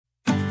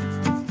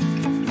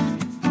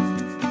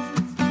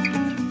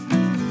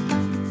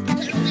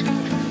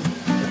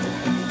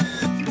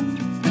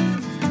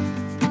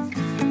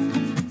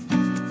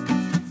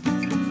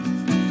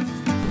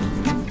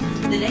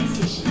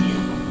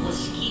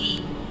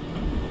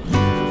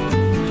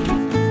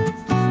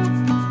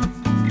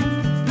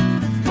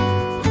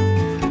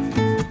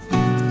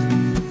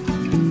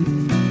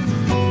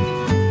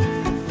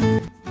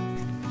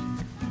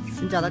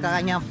chào tất cả các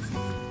anh em.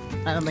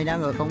 Đây là mình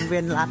đang ở công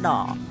viên lá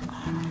đỏ,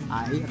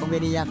 công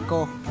viên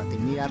Yahiko ở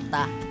tỉnh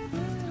Niigata.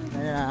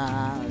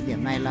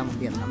 Điểm này là một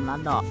điểm ngắm lá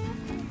đỏ.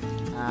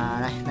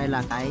 Đây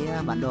là cái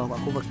bản đồ của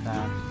khu vực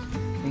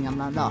mình ngắm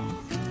lá đỏ.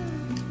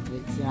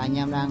 Anh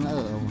em đang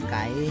ở một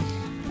cái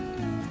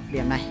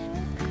điểm này.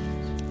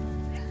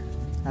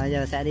 Bây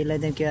giờ sẽ đi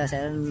lên trên kia,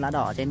 sẽ lá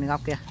đỏ trên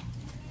góc kia.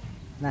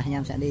 Đây, anh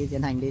em sẽ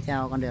tiến hành đi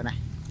theo con đường này.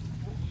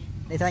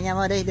 Đi thôi anh em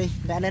ơi, đi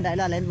rẽ lên đấy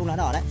là lên vùng lá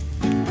đỏ đấy.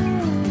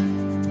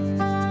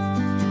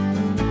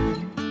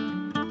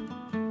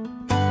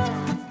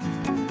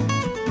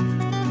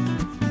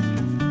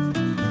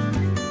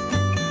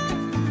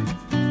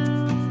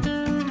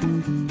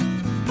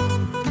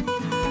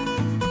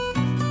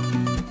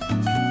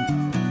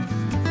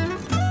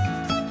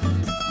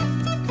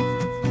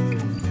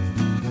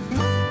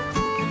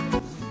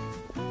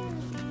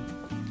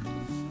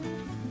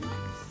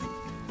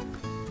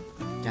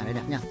 Chả đấy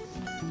đẹp nhá.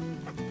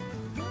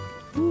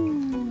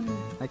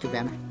 Đây chụp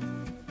em này.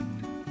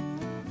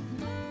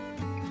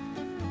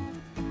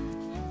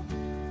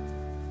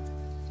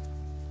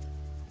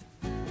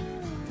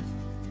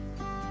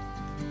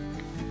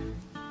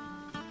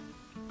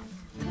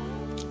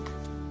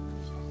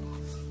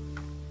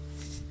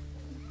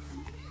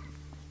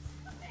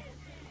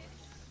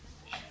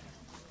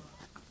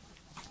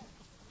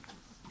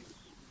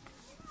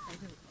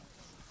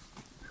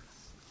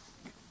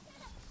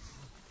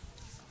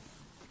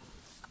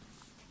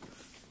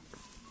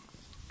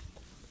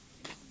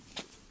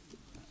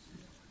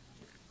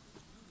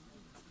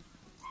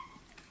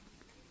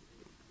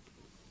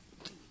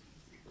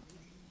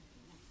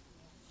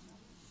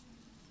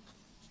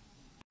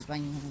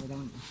 Anh được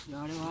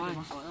rồi,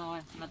 tối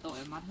rồi, mà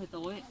tội mắt hơi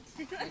tối.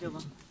 Được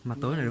không? Mặt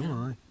tối này đúng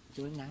rồi.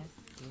 Chú ánh nắng.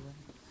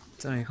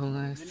 Chỗ này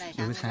không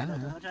buổi sáng rồi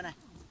nữa.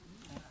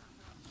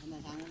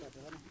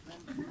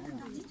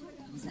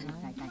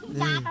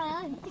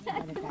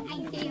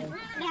 Anh thì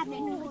đẹp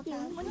đến nửa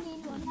tiếng muốn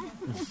nhìn luôn á.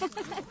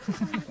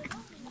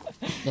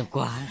 Đẹp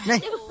quá. đây.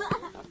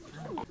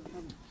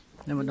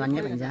 Đây một đoàn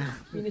nhếp ảnh ra.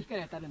 Đây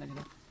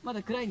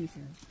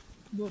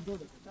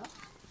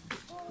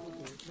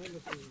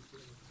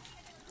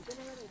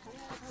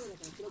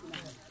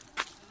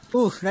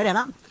đẹp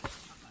lắm.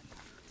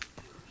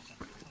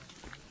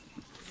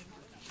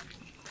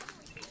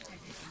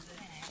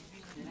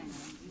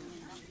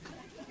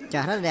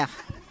 Chả rất là đẹp.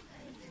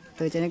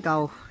 Từ trên cái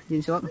cầu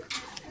nhìn xuống.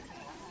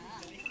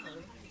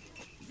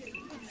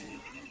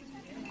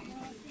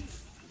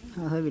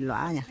 Hơi bị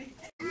lõa nhỉ.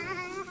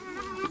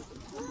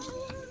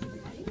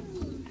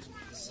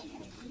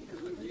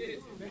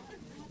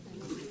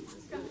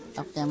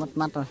 Tóc che mất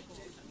mắt rồi.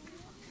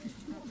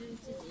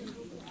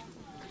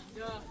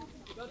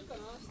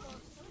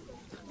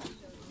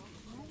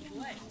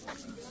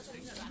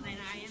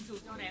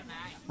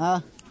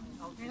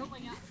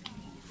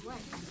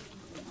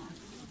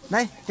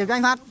 Đây, chụp cho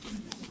anh Phát.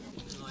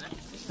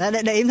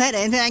 Để im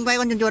thế, anh quay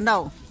con chuồn chuồn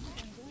đầu.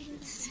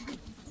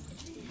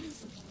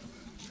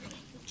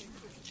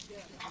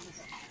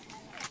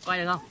 Quay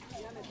được không?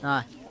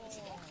 Rồi.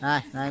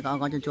 Đây có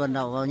con chuồn chuồn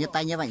đầu nhấc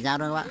tay nhấc ảnh ra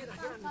thôi các bạn.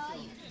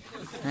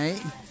 Đấy,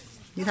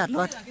 như thật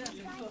luôn.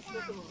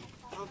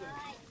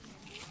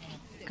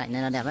 Cảnh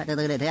này là đẹp đấy. Từ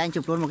từ để thấy anh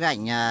chụp luôn một cái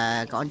ảnh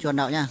có con chuồn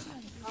đậu nha.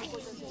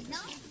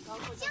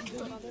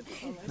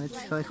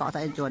 Hơi khó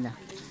thấy chuồn nhỉ.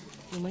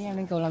 Mấy em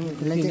lên cầu làm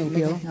lên trên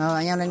kiểu.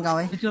 Anh em lên cầu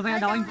ấy. Chưa về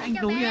đâu anh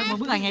Tú kìa, một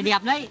bức ảnh này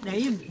đẹp đấy. Để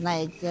im.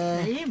 Này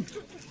để im.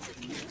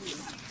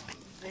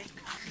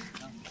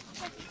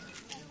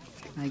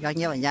 Này, các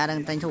nhiếp ảnh gia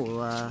đang tranh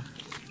thủ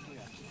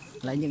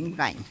lấy những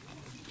cảnh.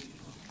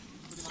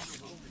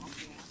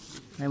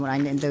 Đây một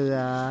anh đến từ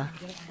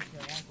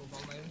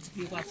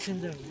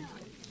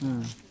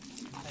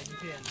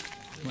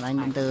một anh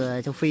đến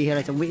từ châu Phi hay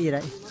là châu Mỹ gì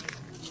đấy.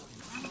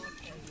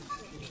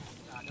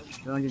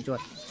 Rồi chuột.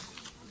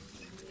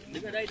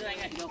 Đứng ở đây thôi anh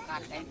ạ.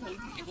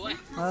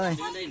 Ơi,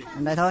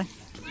 đây thôi.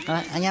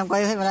 Rồi, anh em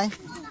quay hết vào đây.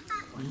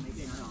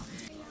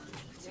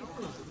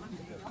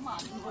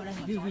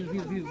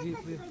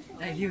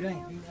 Đây view đây.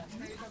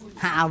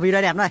 Hạ view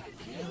đây đẹp này.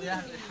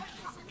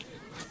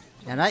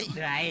 Đẹp đấy.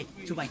 Đây,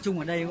 chụp ảnh chung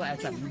ở đây gọi là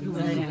chuẩn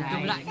đây này.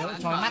 Chụp lại đỡ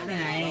chói mắt này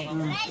này.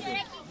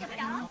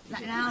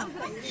 Lại nào.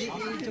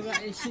 Chụp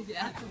lại chụp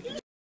đã.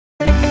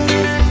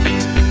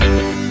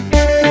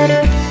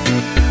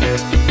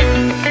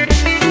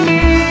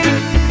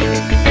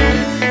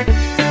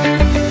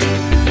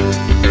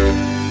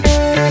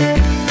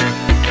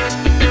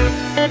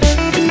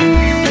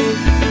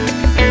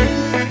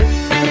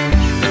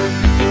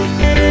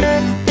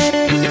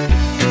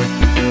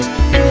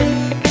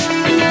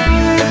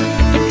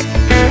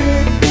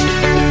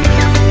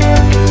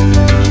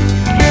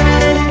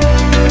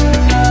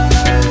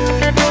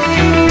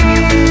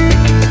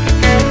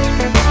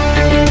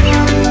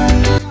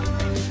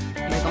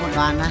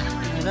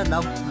 rất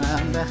đông,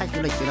 khách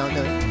du lịch từ đâu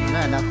tới rất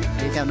là đông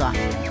đi theo đoàn.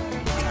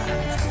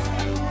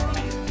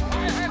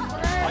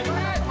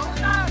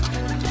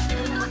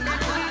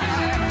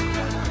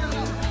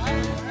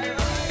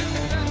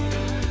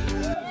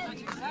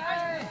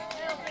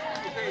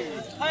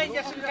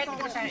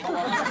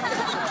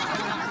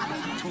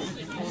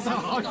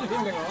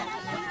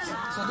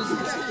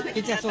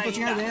 cái chè số tôi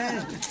chính là đấy.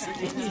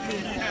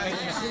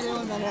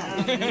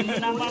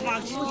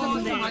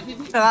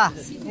 Được à?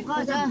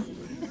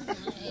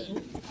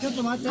 Chụp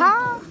chụp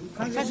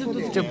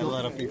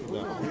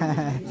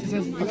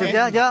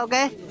chưa? Ok.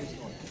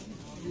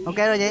 Ok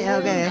rồi chị,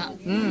 ok.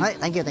 Đấy,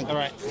 thank you.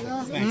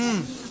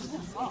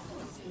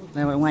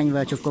 Đây một ông anh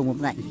vừa chụp cùng một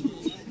ảnh.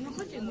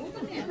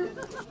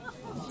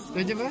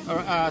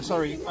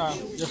 Sorry,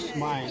 just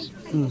mine.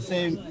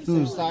 Same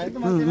style.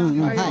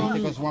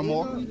 Because one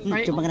more.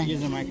 Chụp bằng cái này.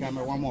 Using my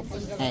camera, one more.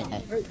 Hey.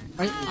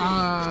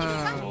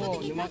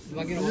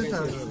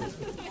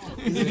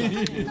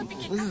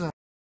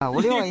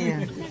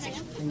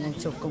 Anh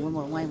chụp cùng với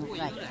một ông anh một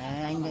ảnh.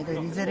 Anh ấy từ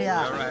Nigeria.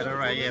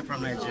 Alright, yeah,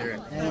 from Nigeria.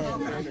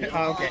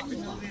 Okay.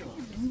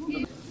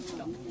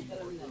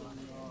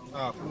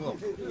 Oh, cool.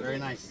 Very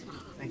nice.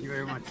 Thank you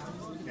very much.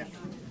 Yeah.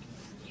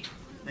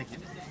 Thank you.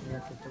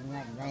 Chụp chung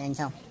ảnh đây anh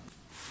xong.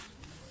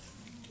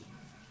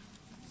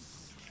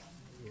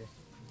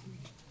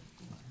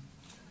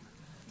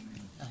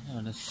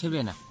 Là xếp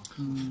lên à?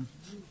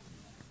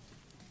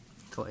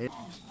 Thổi.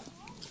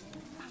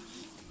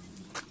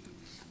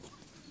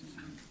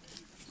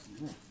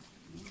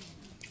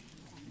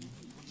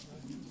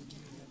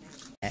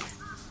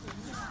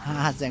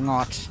 Hạt dẻ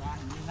ngọt.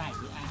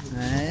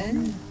 Đấy.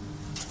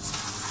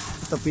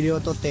 Tập video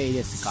tốt tệ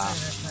desu ka.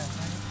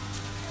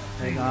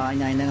 Đây có anh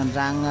này đang còn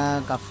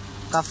rang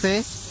cà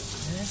phê.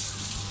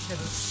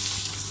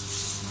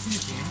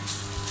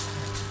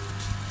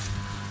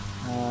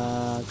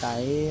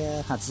 Cái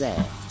hạt dẻ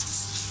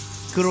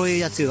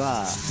kuroi yatsu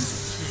à.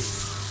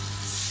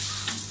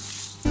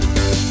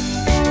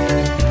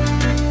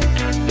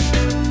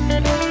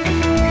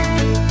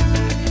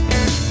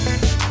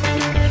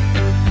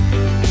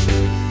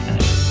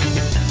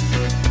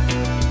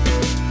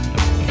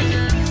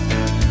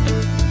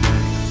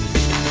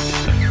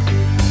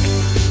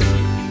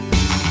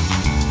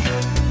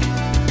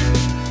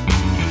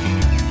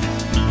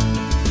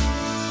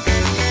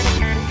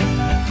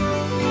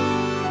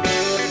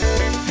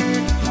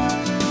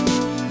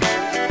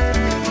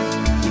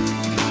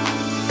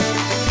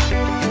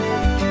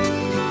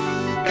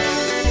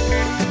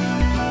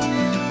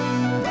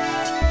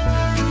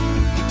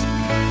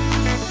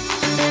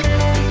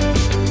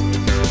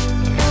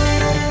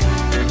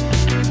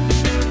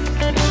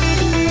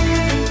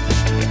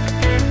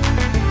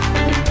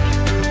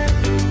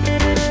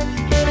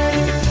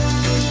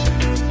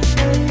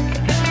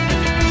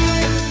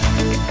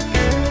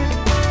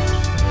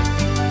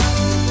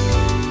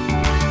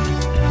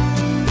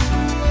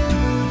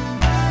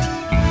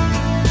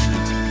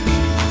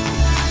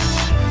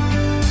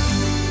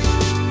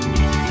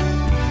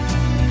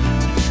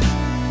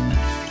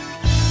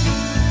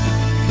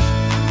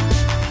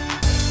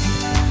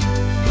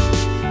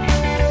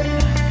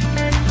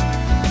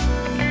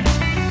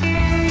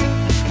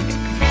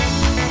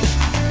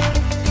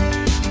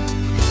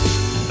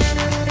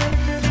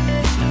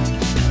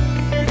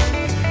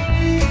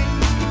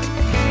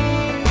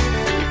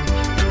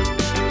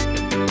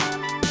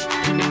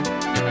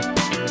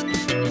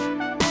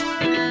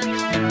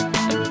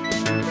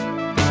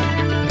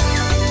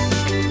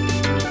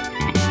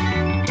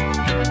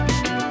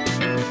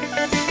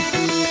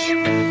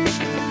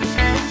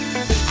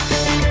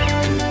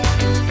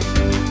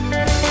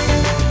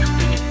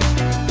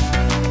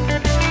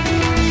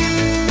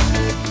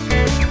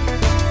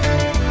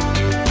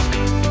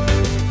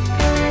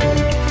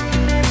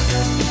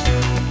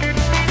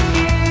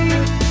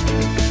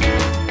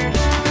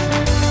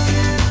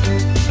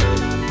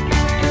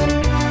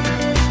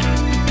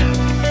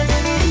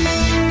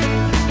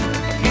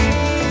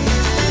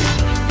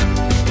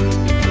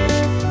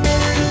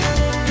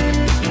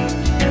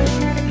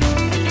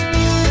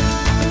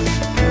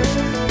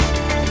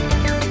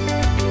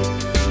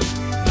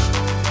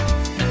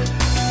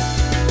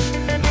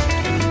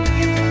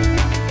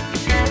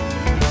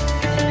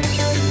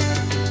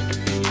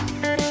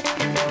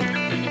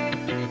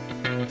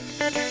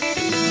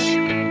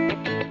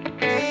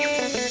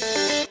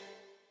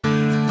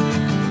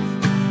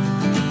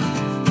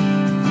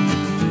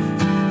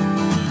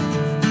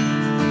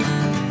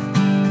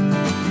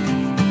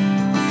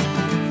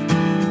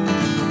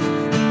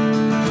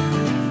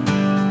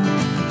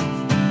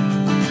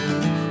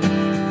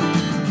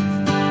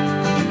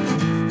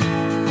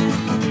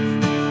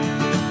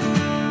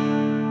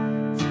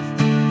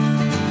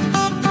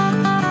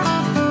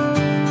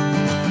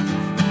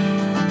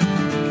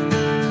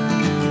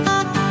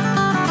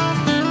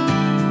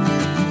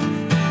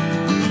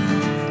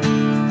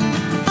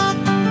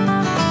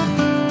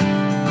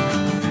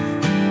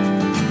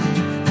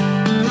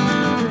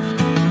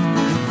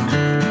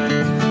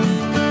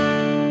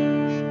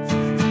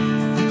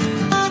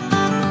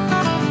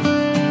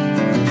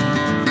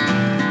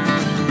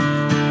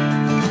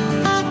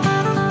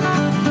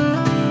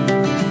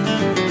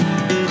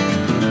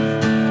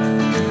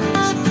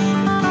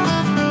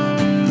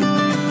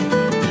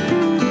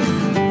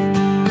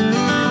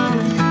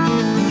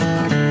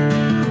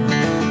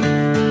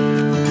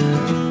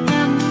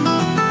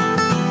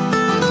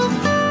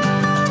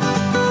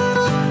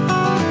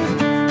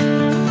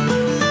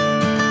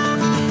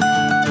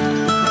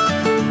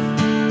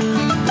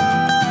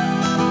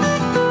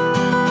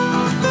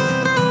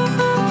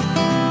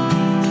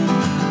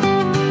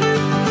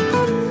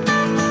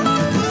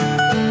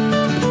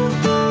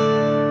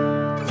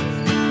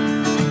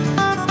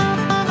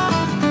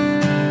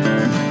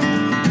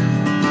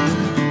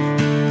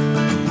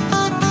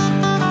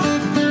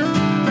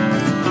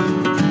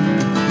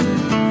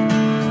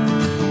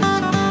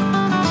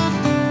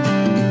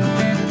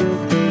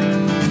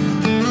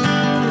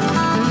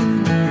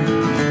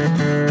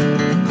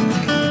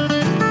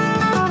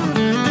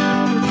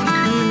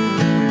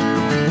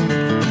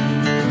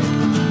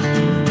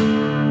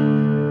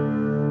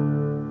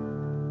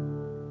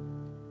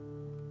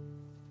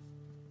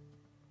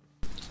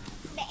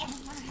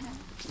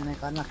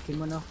 toàn mặc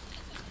kimono.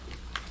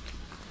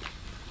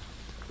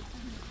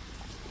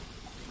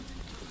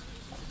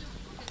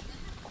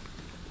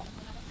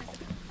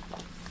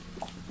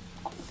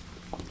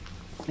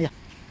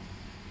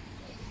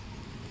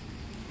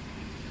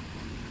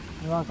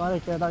 Rồi, có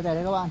được tàu chạy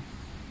đấy các bạn.